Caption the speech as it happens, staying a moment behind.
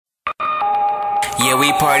Yeah,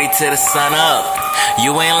 we party to the sun up.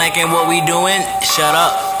 You ain't liking what we doing? Shut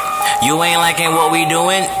up. You ain't liking what we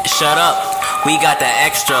doing? Shut up. We got that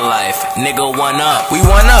extra life, nigga, one up. We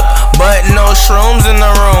one up, but no shrooms in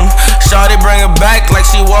the room. Shawty bring it back like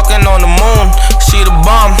she walking on the moon. She the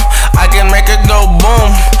bomb, I can make her go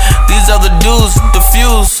boom. These other dudes,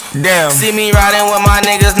 defuse. Damn. See me riding with my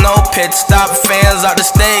niggas, no pit stop. Fans out the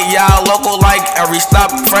state, y'all local like every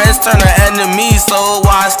stop. Friends turn to enemies, so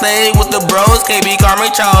I stay with the bros. KB,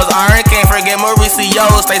 Karmic, Iron, can't forget Mauricio.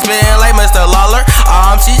 Stay spitting like Mr. Lawler.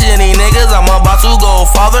 I'm teaching these niggas, I'm about to go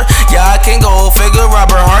father. Yeah, I can go figure,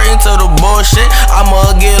 Robert Harting to the bullshit.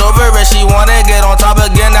 I'ma get over it. She wanna get on top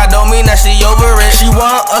again, that don't mean that she over it. She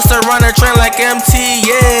want us to run a train like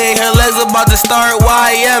MTA. Her legs about to start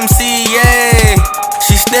YMCA.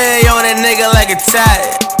 She stay on a nigga like a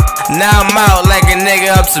tat. Now I'm out like a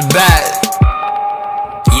nigga up to bat.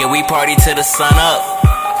 Yeah, we party to the sun up.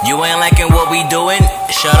 You ain't liking what we doing?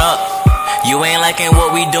 Shut up. You ain't liking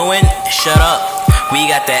what we doing? Shut up. We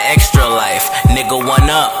got that extra life, nigga, one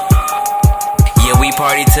up. Yeah, we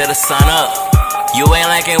party to the sun up. You ain't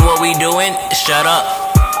liking what we doing? Shut up.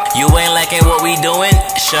 You ain't liking what we doing?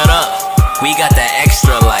 Shut up. We got that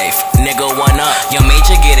extra life, nigga, one up. Yo,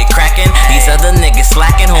 Major, get it crackin'. These other niggas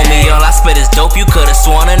slacking, homie. All I spit is dope, you could've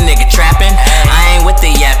sworn a nigga trappin'. I ain't with the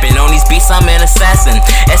yappin', on these beats I'm an assassin.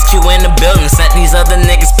 SQ in the building, sent these other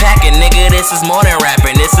niggas packing. Nigga, this is more than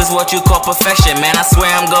rapping, this is what you call perfection. Man, I swear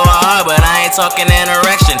I'm going hard, but I ain't talking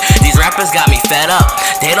interaction. These rappers got me fed up,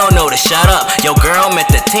 they don't know to shut up. Yo, girl met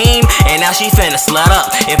the team, and now she finna slut up.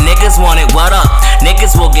 If niggas want it, what up?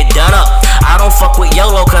 Niggas will get done up. I don't fuck with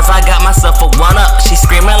YOLO, cause I got myself a one up. She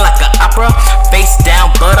screaming like an opera, face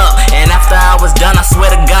down, butt up. And after I was done, I swear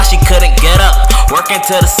to God, she couldn't get up. Working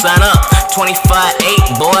till the sun up,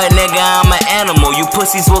 25-8, boy, nigga, I'm an animal. You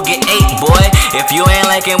pussies will get ate, boy. If you ain't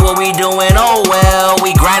liking what we doing, oh well.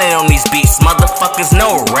 We grinding on these beats, motherfuckers,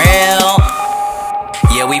 no real.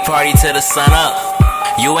 Yeah, we party till the sun up.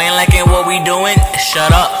 You ain't liking what we doing?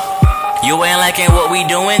 Shut up. You ain't liking what we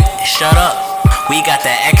doing? Shut up. We got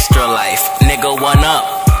that extra life, nigga, one up.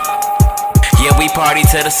 Yeah, we party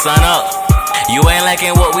till the sun up. You ain't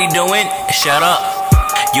liking what we doing? Shut up.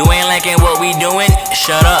 You ain't liking what we doing?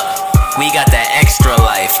 Shut up. We got that extra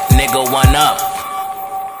life, nigga, one up.